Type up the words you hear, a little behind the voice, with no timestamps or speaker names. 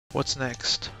What's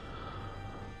next?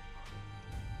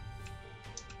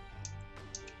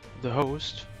 The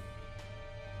host?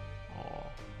 Oh,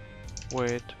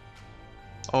 wait.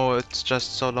 Oh, it's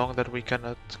just so long that we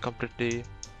cannot completely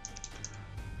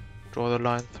draw the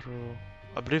line through.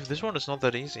 I believe this one is not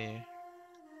that easy.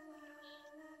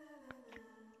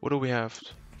 What do we have?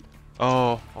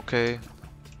 Oh, okay.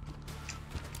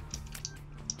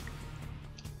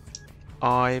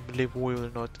 I believe we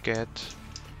will not get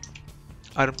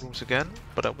item rooms again,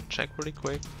 but I would check really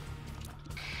quick.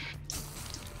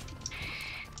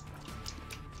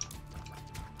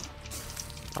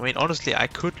 I mean, honestly, I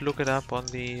could look it up on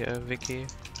the wiki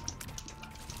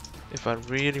if I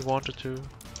really wanted to.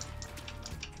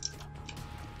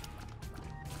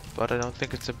 But I don't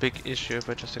think it's a big issue if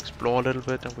I just explore a little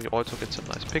bit and we also get some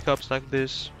nice pickups like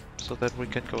this, so that we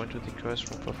can go into the curse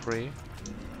room for free.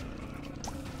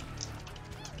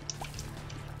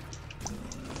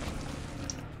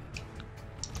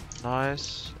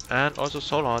 Nice. And also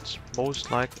soul hearts, most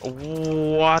like...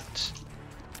 What?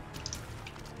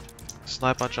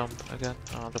 Sniper jump again.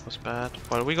 Oh, that was bad.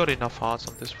 Well, we got enough hearts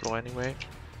on this floor anyway.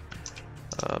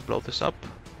 Blow this up.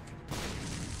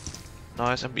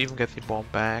 Nice, and we even get the bomb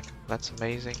back. That's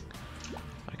amazing.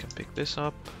 I can pick this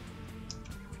up.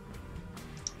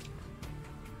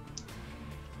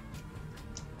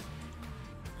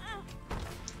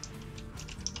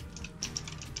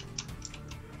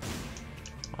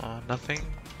 Nothing.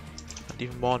 And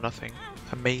even more nothing.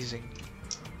 Amazing.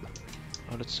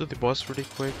 Oh, let's do the boss really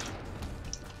quick.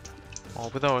 Oh,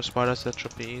 with our spiders that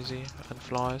should be easy. And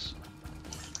flies.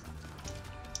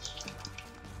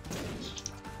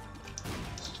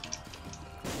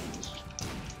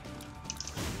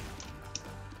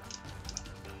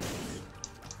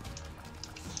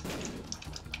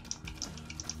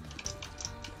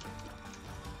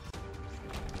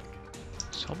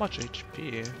 So much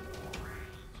HP.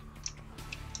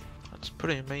 That's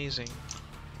pretty amazing.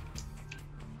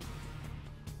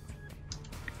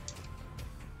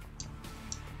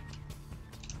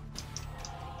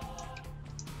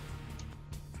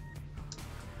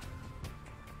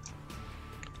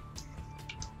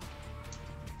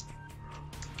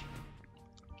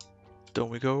 There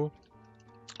we go.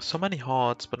 So many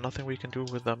hearts, but nothing we can do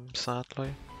with them,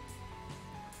 sadly.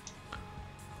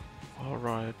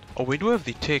 Alright. Oh, we do have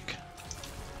the tick.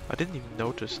 I didn't even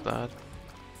notice that.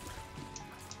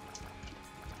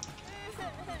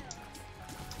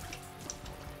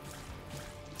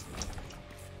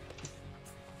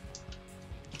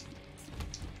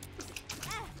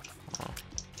 Oh.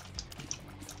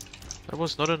 That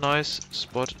was not a nice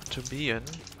spot to be in.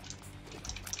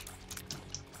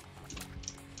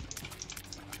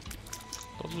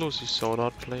 Don't lose the sword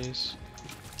out, please.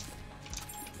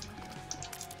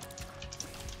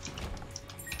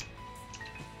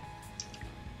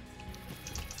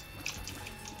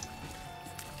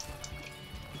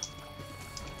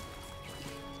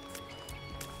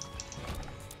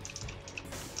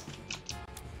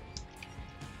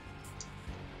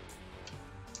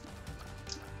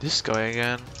 This guy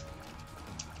again.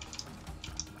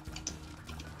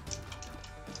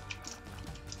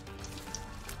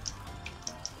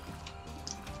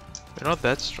 We're not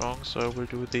that strong, so we'll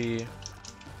do the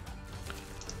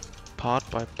part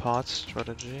by part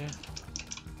strategy.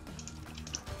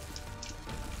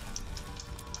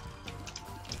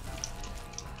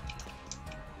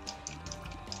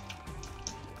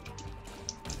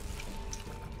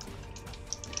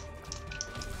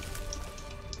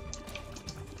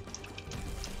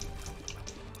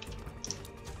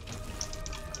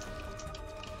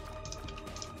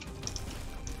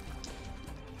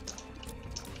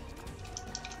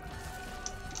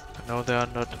 No, there are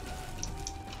not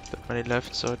that many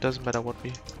left, so it doesn't matter what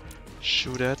we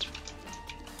shoot at.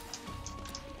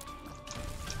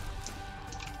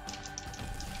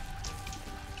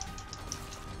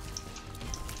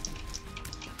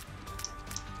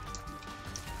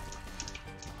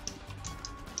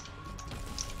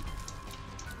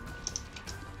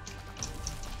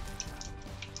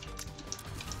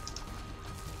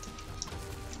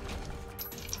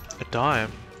 A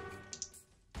dime.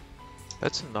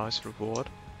 That's a nice reward.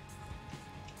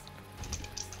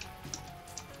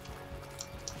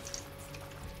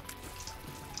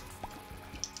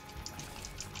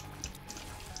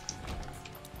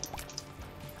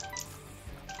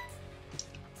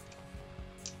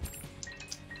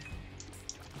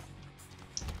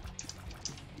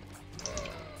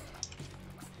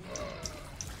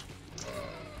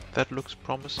 That looks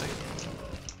promising.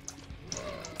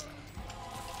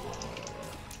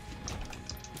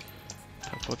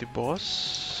 For the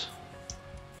boss.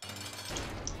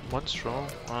 monstro.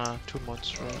 Ah, 2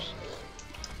 monstros.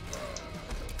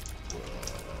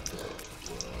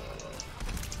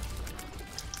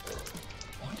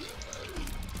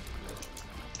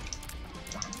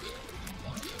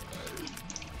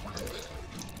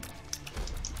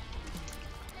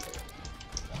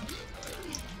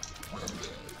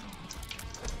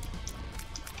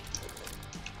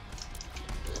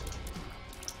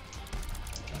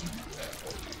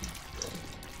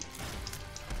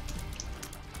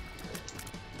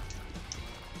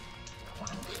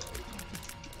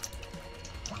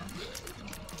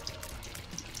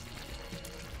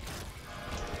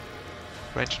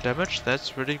 Range damage,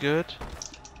 that's really good.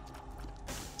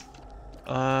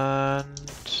 And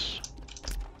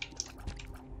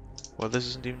well, this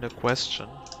isn't even a question.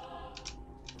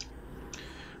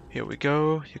 Here we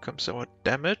go. Here comes our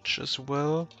damage as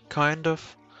well, kind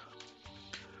of.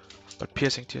 But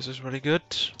piercing tears is really good.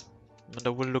 And I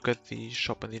will look at the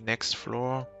shop on the next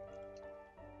floor.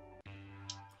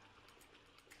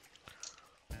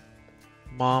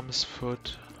 Mom's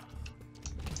foot.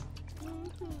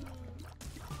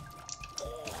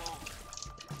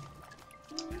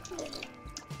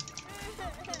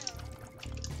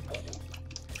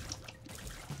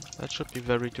 That should be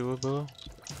very doable.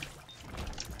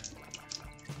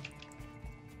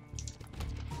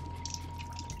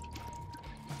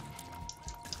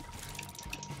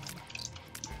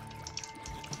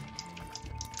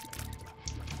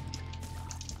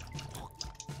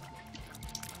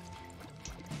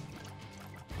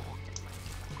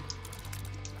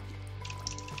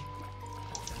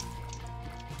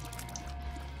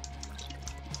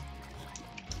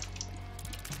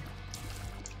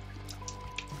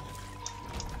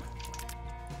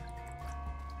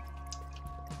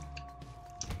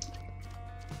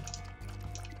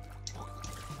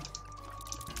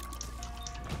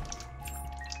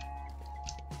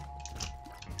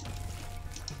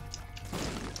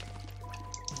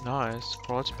 Nice,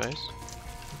 crawl space.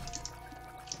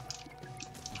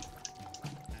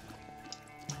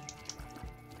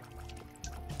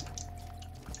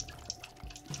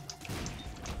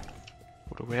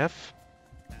 What do we have?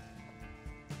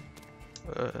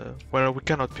 Well, we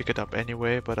cannot pick it up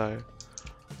anyway, but I...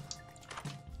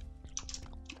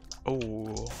 Oh.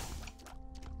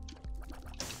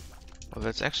 Well,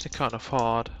 that's actually kind of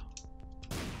hard.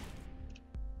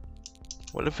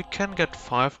 Well, if we can get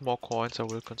 5 more coins, I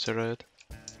will consider it.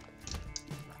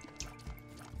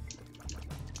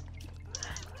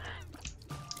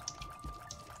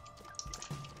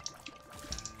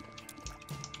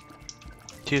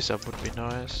 Tears up would be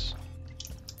nice.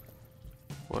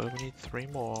 Well, we need 3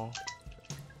 more.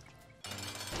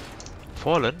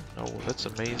 Fallen? Oh, that's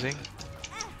amazing.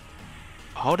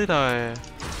 How did I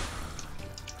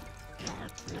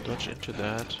dodge into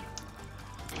that?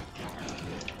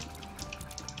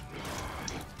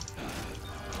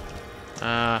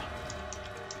 Ah.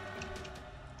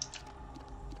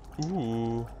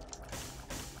 Ooh.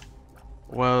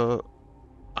 Well.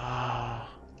 Ah.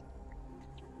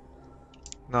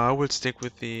 No, I will stick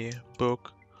with the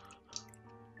book.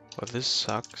 Well, this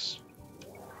sucks.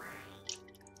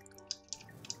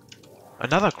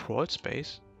 Another crawl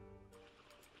space?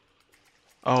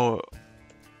 Oh.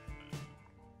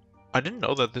 I didn't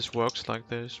know that this works like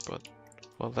this, but...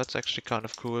 Well, that's actually kind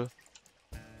of cool.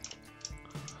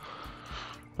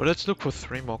 Well, let's look for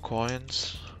 3 more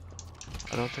coins.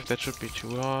 I don't think that should be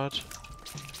too hard.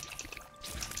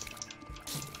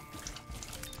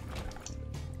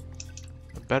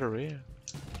 A battery.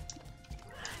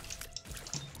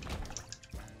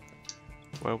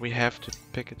 Well, we have to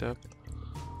pick it up.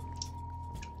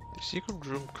 The secret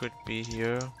room could be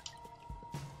here.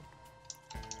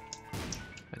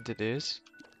 And it is.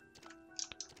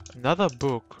 Another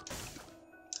book.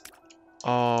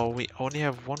 Oh, we only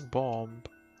have 1 bomb.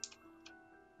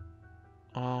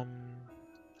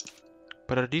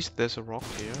 But at least there's a rock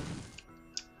here.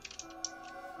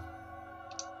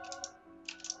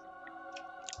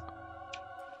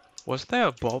 Was there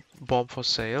a bomb for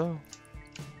sale?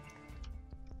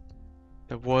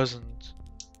 There wasn't.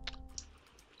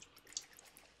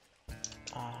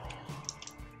 Oh.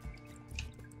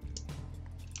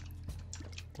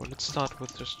 Well, let's start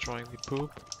with destroying the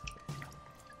poop.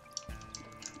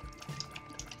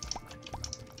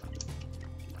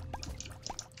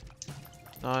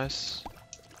 Nice.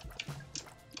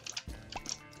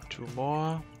 2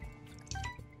 more.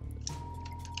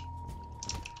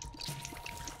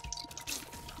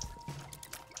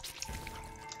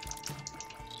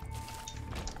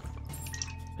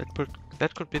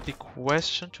 That could be the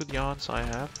question to the answer I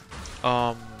have.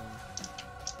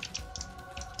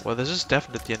 Well, this is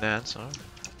definitely an answer.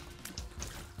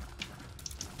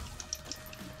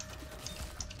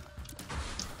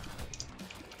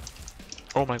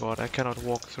 Oh my god, I cannot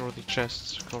walk through the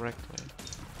chests correctly.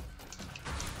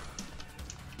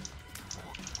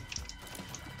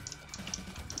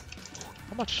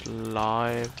 How much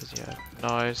life does he have?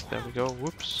 Nice, there we go.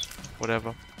 Whoops.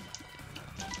 Whatever.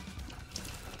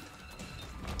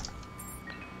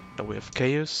 Now we have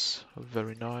chaos.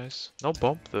 Very nice. No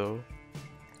bomb though.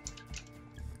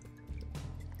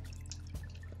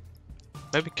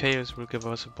 Maybe chaos will give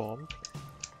us a bomb.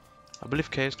 I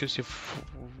believe chaos gives you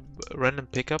random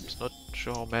pickups, not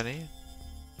sure how many.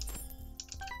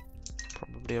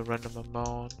 Probably a random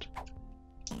amount.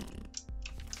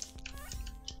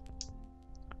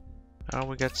 Now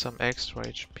we get some extra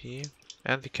HP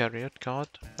and the carrier card.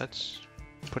 That's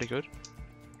pretty good.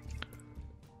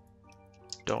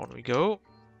 Down we go.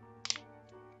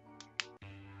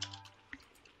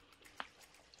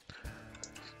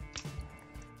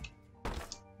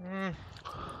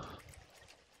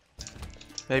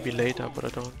 Maybe later, but I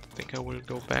don't think I will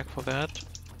go back for that.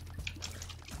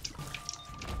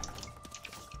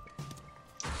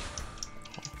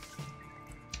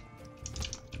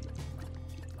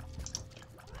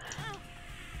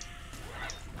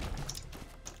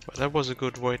 But that was a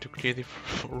good way to clear the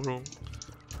room.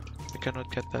 We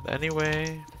cannot get that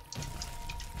anyway.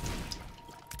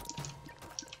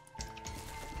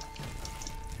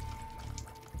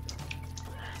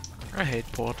 I hate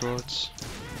portals.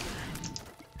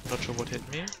 Not sure what hit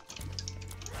me.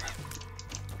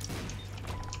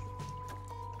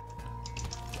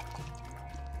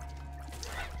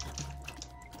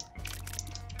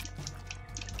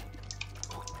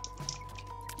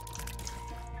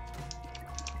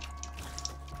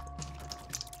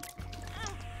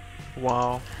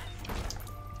 Wow.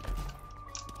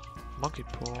 Monkey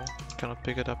paw. Cannot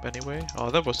pick it up anyway.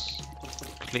 Oh, that was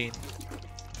clean.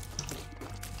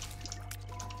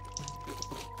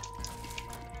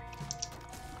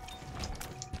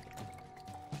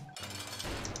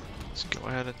 Go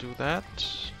ahead and do that.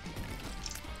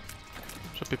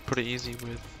 Should be pretty easy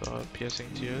with piercing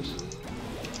tears.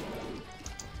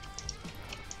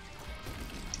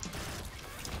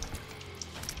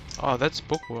 Oh, that's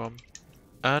bookworm.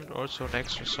 And also an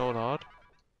extra soul heart.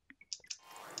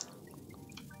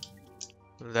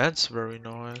 That's very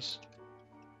nice.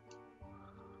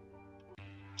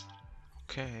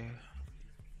 Okay.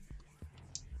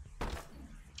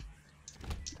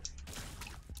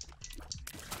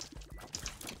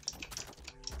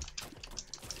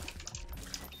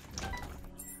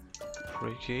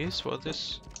 Three keys for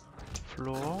this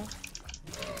floor.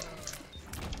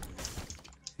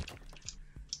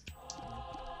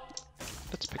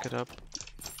 Let's pick it up.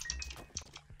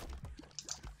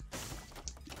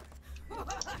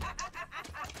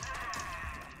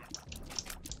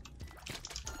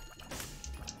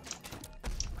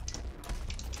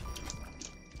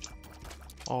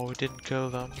 Oh, we didn't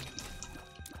kill them.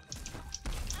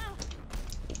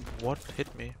 What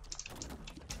hit me?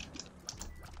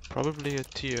 Probably a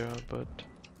tear, but...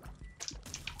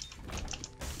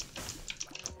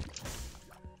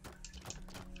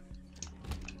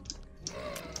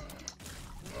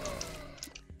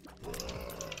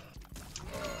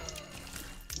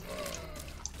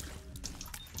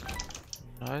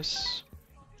 Nice.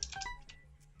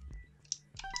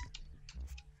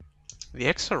 The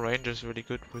extra range is really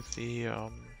good with the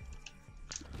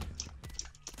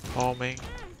homing.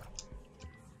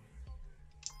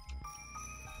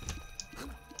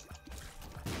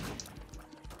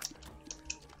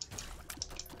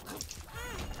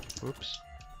 Oops.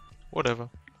 Whatever.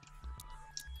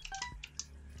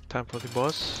 Time for the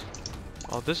boss.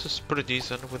 Oh, this is pretty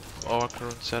decent with our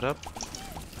current setup.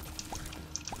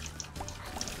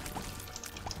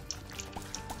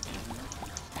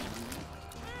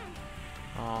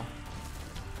 Oh.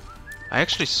 I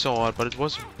actually saw it, but it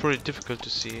was pretty difficult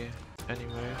to see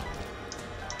anyway.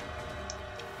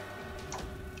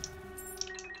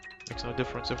 Makes no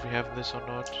difference if we have this or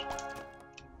not.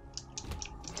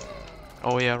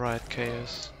 Oh yeah, right,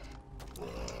 chaos.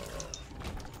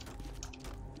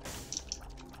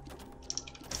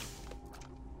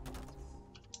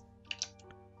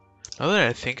 Now that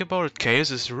I think about it,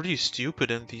 chaos is really stupid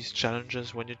in these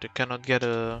challenges when you cannot get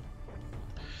a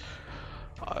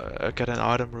get an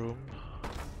item room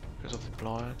because of the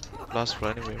blast flow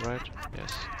anyway, right?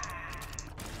 Yes.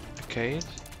 Arcade.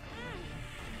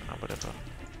 Oh, whatever.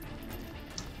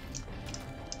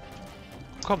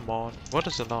 Come on, what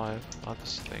is alive? Oh,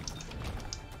 this thing.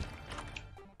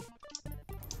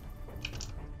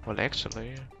 Well,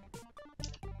 actually...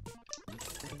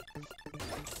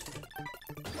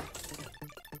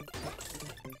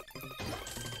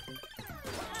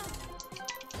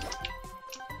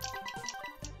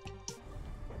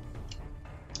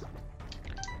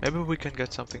 Maybe we can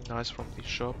get something nice from the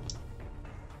shop.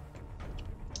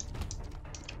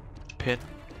 Pin.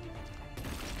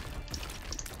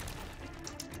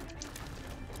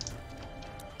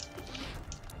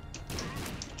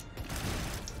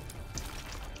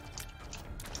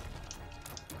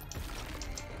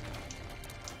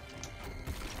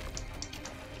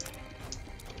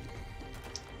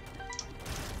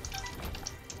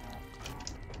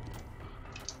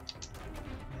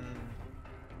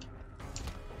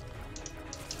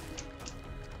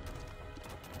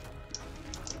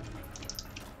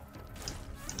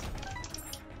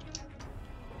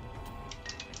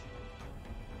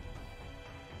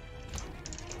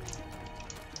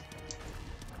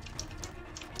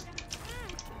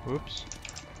 Whoops.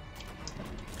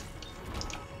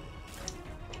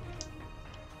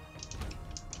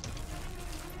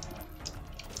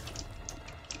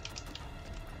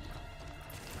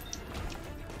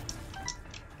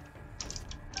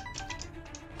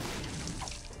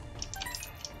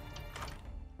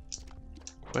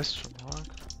 Question mark?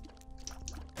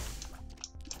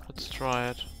 Let's try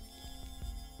it.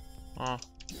 Ah.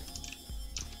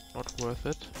 Not worth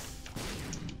it.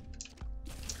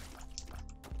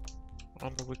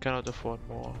 And we cannot afford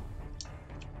more.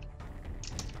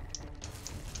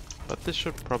 But this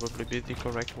should probably be the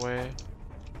correct way.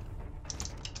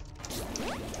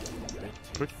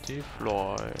 Pretty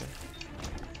fly.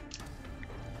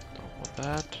 Don't want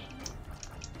that.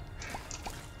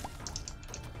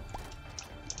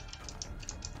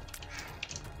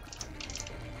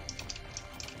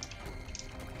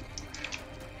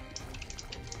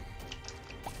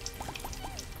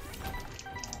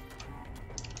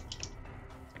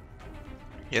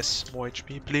 Yes, more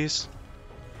HP, please.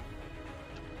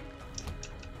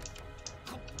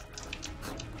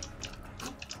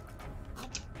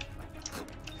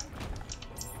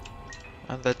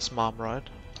 And that's mom, right?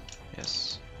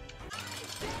 Yes.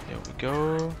 Here we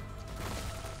go.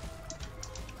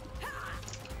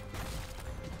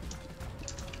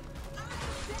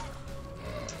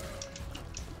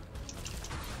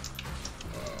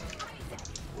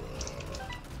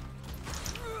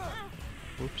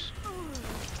 Oops.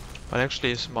 But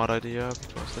actually a smart idea,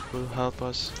 because that will help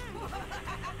us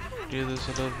do this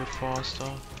a little bit faster.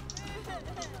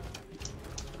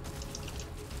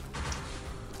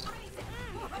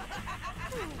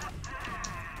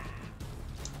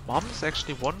 Mom is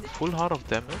actually one full heart of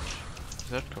damage. Is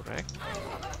that correct?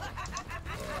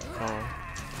 Oh.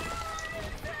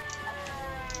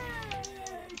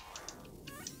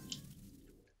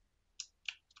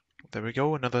 There we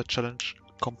go, another challenge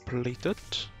completed.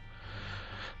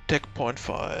 Tech point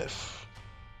 5.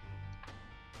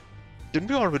 Didn't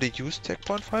we already use Tech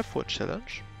point 5 for a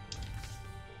challenge?